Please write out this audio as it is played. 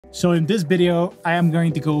So in this video, I am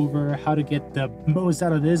going to go over how to get the most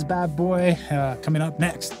out of this bad boy coming up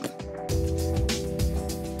next.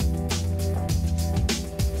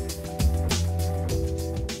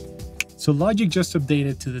 So Logic just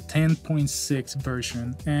updated to the 10.6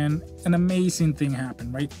 version and an amazing thing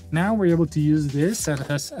happened, right? Now we're able to use this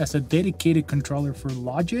as a dedicated controller for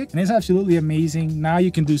Logic, and it's absolutely amazing. Now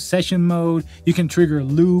you can do session mode, you can trigger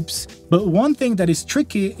loops, but one thing that is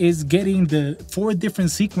tricky is getting the 4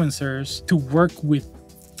 different sequencers to work with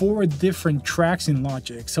 4 different tracks in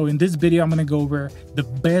Logic. So in this video, I'm gonna go over the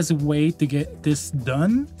best way to get this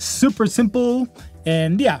done. Super simple,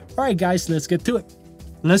 and yeah, all right guys, let's get to it.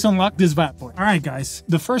 Let's unlock this bad boy. All right, guys.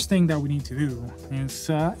 The first thing that we need to do is,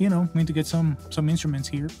 we need to get some instruments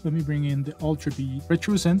here. Let me bring in the Ultrapd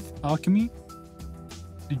Retro Synth Alchemy,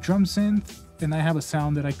 the drum synth, and I have a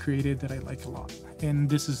sound that I created that I like a lot. And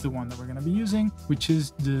this is the one that we're gonna be using, which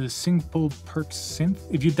is the Simple Perks synth.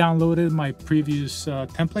 If you downloaded my previous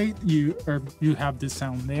template, you have this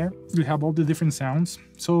sound there. You have all the different sounds.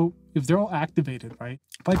 So if they're all activated, right?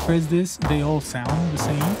 If I press this, they all sound the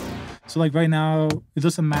same. So like right now, it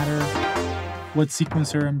doesn't matter what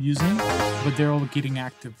sequencer I'm using, but they're all getting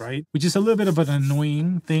active, right? Which is a little bit of an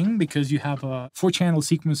annoying thing because you have a 4-channel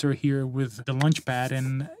sequencer here with the Launchpad,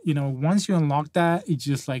 and once you unlock that, it's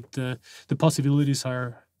just like the possibilities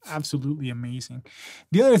are absolutely amazing.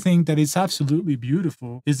 The other thing that is absolutely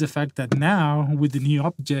beautiful is the fact that now with the new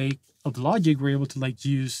update of Logic, we're able to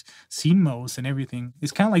use scene modes and everything.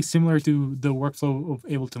 It's kind of like similar to the workflow of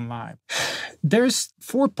Ableton Live. There's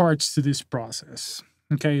 4 parts to this process.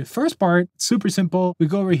 Okay, first part, super simple. We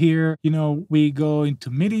go over here, we go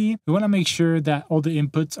into MIDI. We want to make sure that all the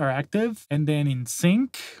inputs are active. And then in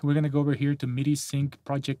sync, we're going to go over here to MIDI sync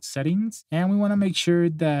project settings. And we want to make sure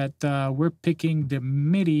that we're picking the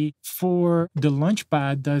MIDI for the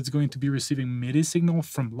Launchpad that's going to be receiving MIDI signal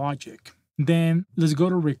from Logic. Then let's go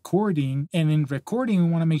to recording. And in recording,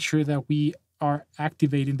 we want to make sure that we are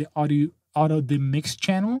activating the auto mix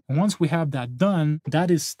channel. And once we have that done, that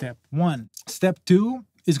is step 1. Step 2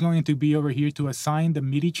 is going to be over here to assign the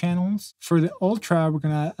MIDI channels. For the Ultra, we're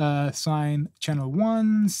gonna assign channel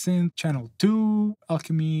 1, synth channel 2,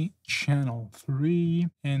 alchemy channel 3,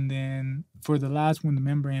 and then for the last one, the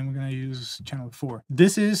membrane, we're gonna use channel 4.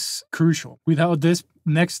 This is crucial. Without this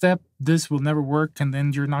next step, this will never work, and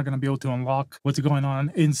then you're not gonna be able to unlock what's going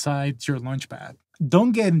on inside your Launchpad.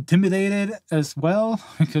 Don't get intimidated as well,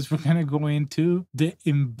 because we're gonna go into the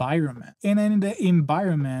environment. And in the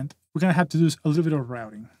environment, we're gonna have to do a little bit of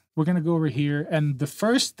routing. We're gonna go over here, and the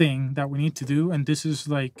first thing that we need to do, and this is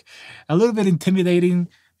like a little bit intimidating,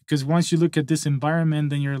 because once you look at this environment,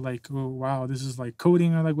 then you're like, oh wow, this is like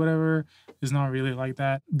coding or like whatever. It's not really like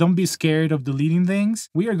that. Don't be scared of deleting things.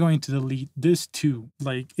 We are going to delete this 2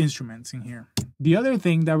 instruments in here. The other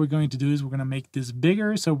thing that we're going to do is we're going to make this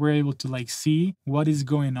bigger so we're able to see what is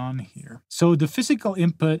going on here. So the physical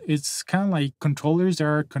input is kind of like controllers that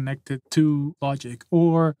are connected to Logic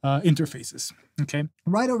or interfaces. Okay,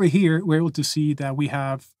 right over here, we're able to see that we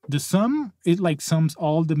have the sum. It sums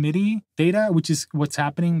all the MIDI data, which is what's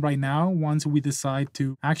happening right now once we decide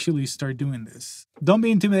to actually start doing this. Don't be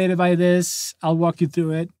intimidated by this. I'll walk you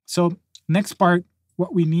through it. So next part,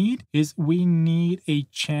 what we need is we need a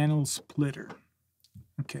channel splitter.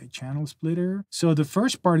 Okay, channel splitter. So the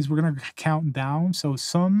first part is we're going to count down. So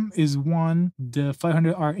sum is 1, the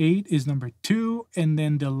 500R8 is number 2, and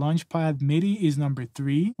then the Launchpad MIDI is number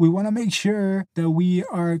 3. We want to make sure that we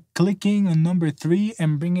are clicking on number 3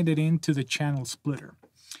 and bringing it into the channel splitter.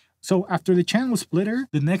 So after the channel splitter,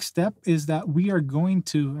 the next step is that we are going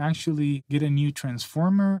to actually get a new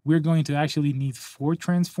transformer. We're going to actually need 4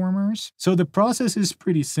 transformers. So the process is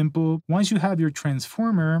pretty simple. Once you have your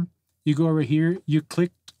transformer, you go over here, you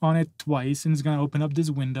click on it twice, and it's going to open up this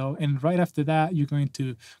window. And right after that, you're going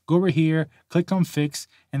to go over here, click on Fix,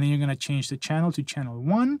 and then you're going to change the channel to channel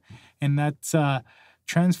 1. And that's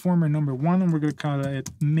transformer number 1, and we're going to call it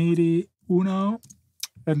MIDI Uno.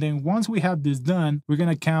 And then once we have this done, we're going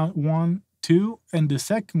to count 1, 2, and the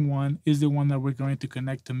second one is the one that we're going to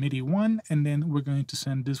connect to MIDI 1, and then we're going to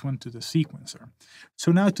send this one to the sequencer.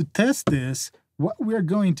 So now to test this, what we're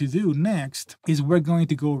going to do next is we're going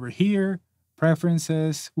to go over here,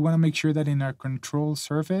 preferences. We want to make sure that in our control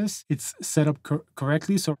surface, it's set up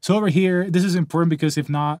correctly. So over here, this is important because if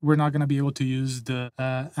not, we're not going to be able to use the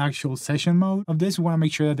actual session mode of this. We want to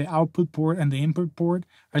make sure that the output port and the input port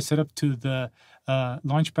are set up to the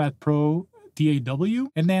Launchpad Pro DAW.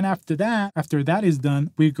 And then after that is done,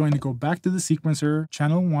 we're going to go back to the sequencer,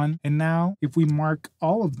 channel 1. And now if we mark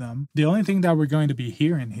all of them, the only thing that we're going to be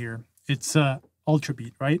hearing here, it's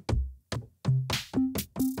Ultrapd, right?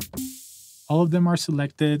 all of them are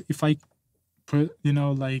selected. If I put, you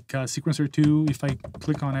know, like sequencer 2, if I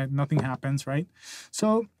click on it, nothing happens, right?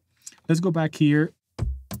 So let's go back here.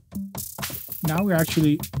 Now we're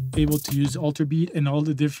actually able to use Ultrabeat and all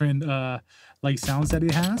the different like sounds that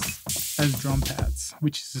it has as drum pads,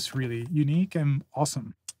 which is just really unique and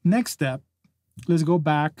awesome. Next step, let's go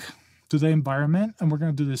back to the environment, and we're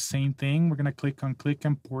going to do the same thing. We're going to click on click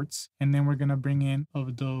and ports, and then we're going to bring in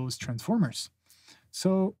of those transformers.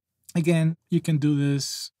 So again, you can do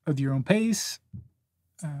this at your own pace.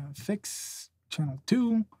 Fix channel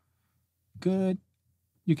 2. Good.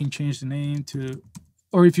 You can change the name to,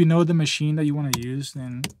 or if you know the machine that you want to use,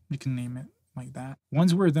 then you can name it like that.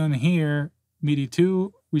 Once we're done here, MIDI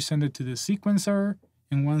 2, we send it to the sequencer.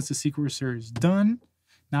 And once the sequencer is done,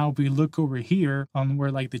 now if we look over here on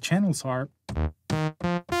where like the channels are,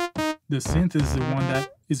 the synth is the one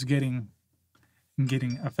that is getting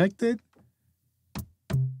affected.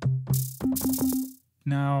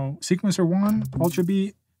 Now sequencer 1,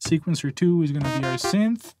 Ultrabeat, sequencer 2 is going to be our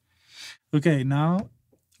synth. Okay, now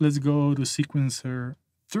let's go to sequencer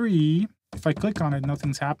 3. If I click on it,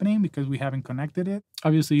 nothing's happening because we haven't connected it.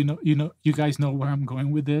 Obviously, you guys know where I'm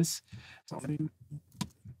going with this.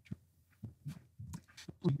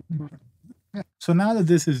 So now that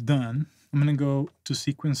this is done, I'm going to go to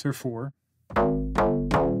sequencer 4.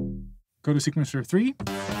 Go to sequencer 3.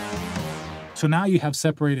 So now you have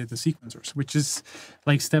separated the sequencers, which is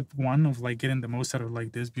like step 1 of like getting the most out of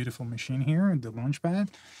like this beautiful machine here and the Launchpad.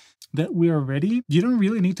 That we are ready. You don't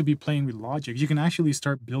really need to be playing with Logic. You can actually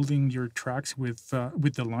start building your tracks with the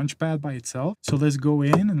Launchpad by itself. So let's go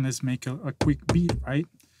in and let's make a quick beat, right?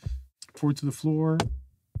 4 to the floor.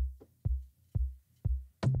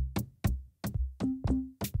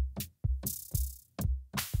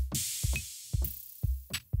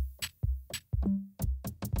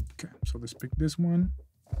 Okay, so let's pick this one.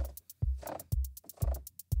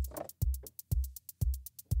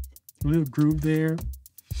 A little groove there.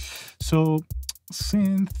 So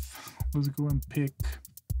synth, let's go and pick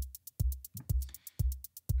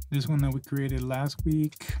this one that we created last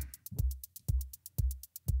week.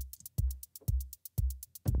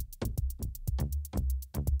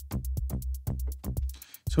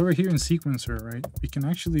 So over here in sequencer, right, we can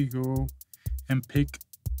actually go and pick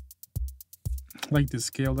like the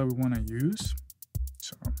scale that we want to use.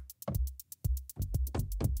 So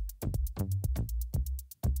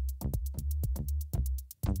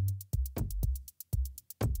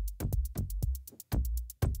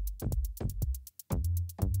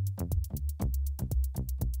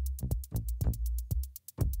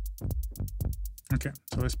okay,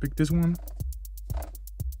 so let's pick this one,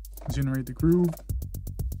 generate the groove.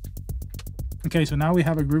 Okay, so now we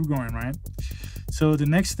have a groove going, right? So the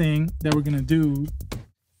next thing that we're gonna do,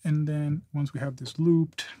 and then once we have this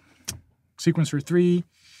looped, sequencer 3,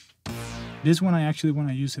 this one I actually want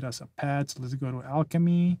to use it as a pad, so let's go to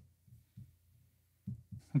Alchemy.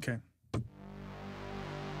 Okay,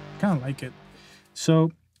 kind of like it.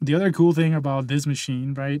 So the other cool thing about this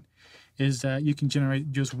machine, right, is that you can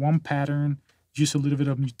generate just one pattern, use a little bit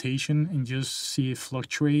of mutation, and just see it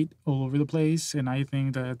fluctuate all over the place. And I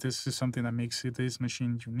think that this is something that makes this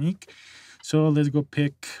machine unique. So let's go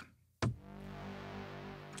pick,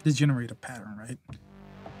 let's generate a pattern, right?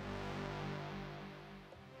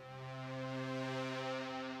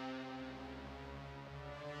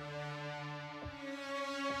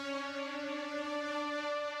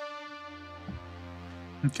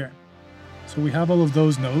 Okay, so we have all of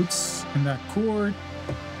those notes in that chord.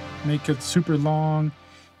 Make it super long,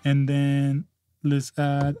 and then let's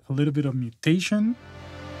add a little bit of mutation,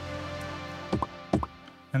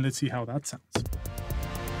 and let's see how that sounds.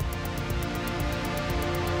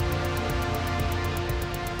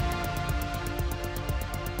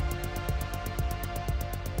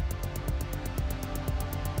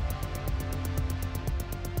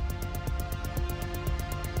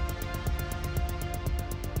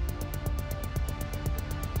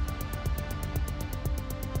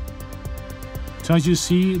 So as you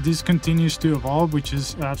see, this continues to evolve, which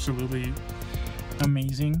is absolutely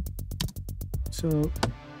amazing. So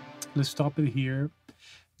let's stop it here.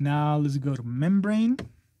 Now let's go to membrane.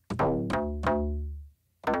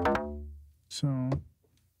 So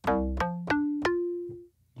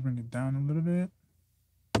bring it down a little bit.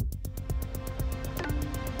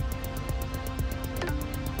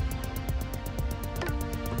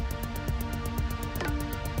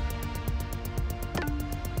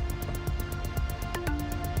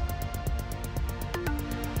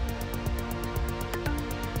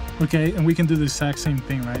 Okay, and we can do the exact same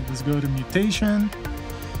thing, right? Let's go to mutation.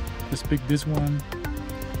 Let's pick this one.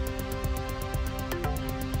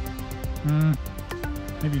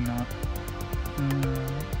 Maybe not.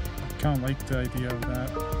 I kind of like the idea of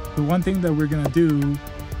that. The one thing that we're gonna do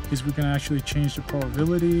is we're gonna actually change the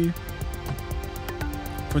probability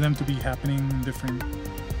for them to be happening in different.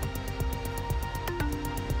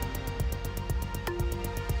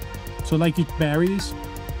 So like it varies.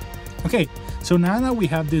 Okay, so now that we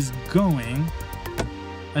have this going,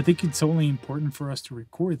 I think it's only important for us to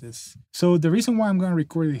record this. So the reason why I'm going to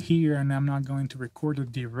record it here and I'm not going to record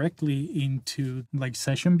it directly into like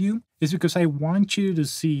session view is because I want you to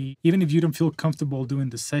see, even if you don't feel comfortable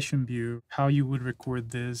doing the session view, how you would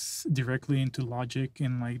record this directly into Logic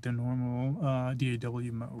in like the normal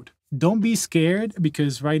DAW mode. Don't be scared,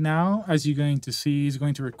 because right now, as you're going to see, it's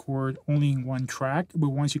going to record only in one track,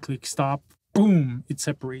 but once you click stop, boom, it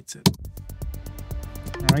separates it.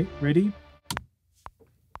 All right, ready?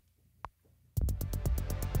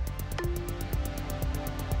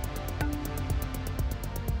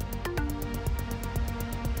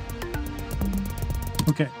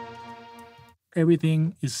 Okay,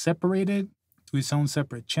 everything is separated to its own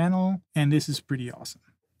separate channel, and this is pretty awesome.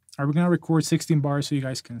 All right, we're gonna record 16 bars so you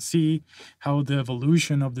guys can see how the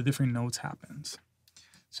evolution of the different notes happens.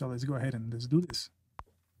 So let's go ahead and let's do this.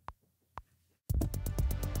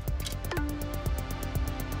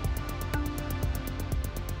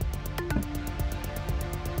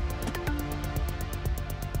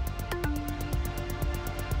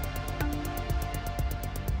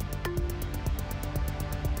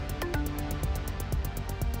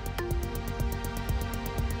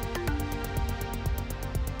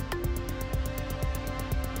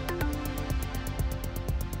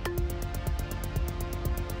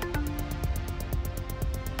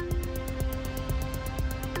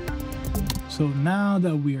 So now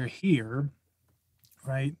that we are here,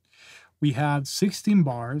 right, we have 16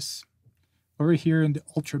 bars over here in the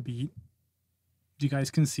ultra beat. You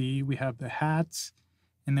guys can see we have the hats,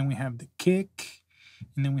 and then we have the kick,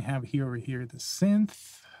 and then we have here over here the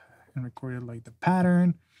synth, and recorded like the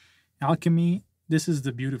pattern, alchemy. This is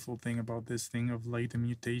the beautiful thing about this thing of like the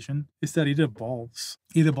mutation, is that it evolves.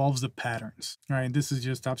 It evolves the patterns. All right, this is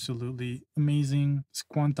just absolutely amazing. Let's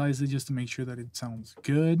quantize it just to make sure that it sounds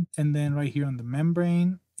good. And then right here on the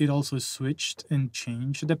membrane, it also switched and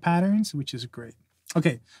changed the patterns, which is great.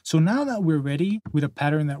 Okay, so now that we're ready with a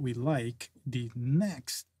pattern that we like, the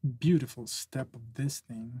next beautiful step of this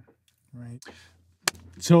thing, right?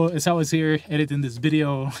 So as I was here editing this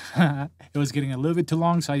video, it was getting a little bit too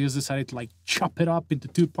long, so I just decided to like chop it up into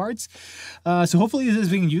 2 parts. So hopefully this has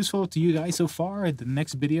been useful to you guys so far. The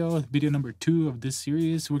next video number 2 of this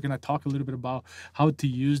series, we're gonna talk a little bit about how to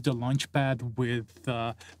use the Launchpad with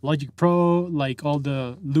Logic Pro, like all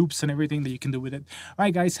the loops and everything that you can do with it. All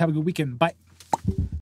right, guys, have a good weekend. Bye.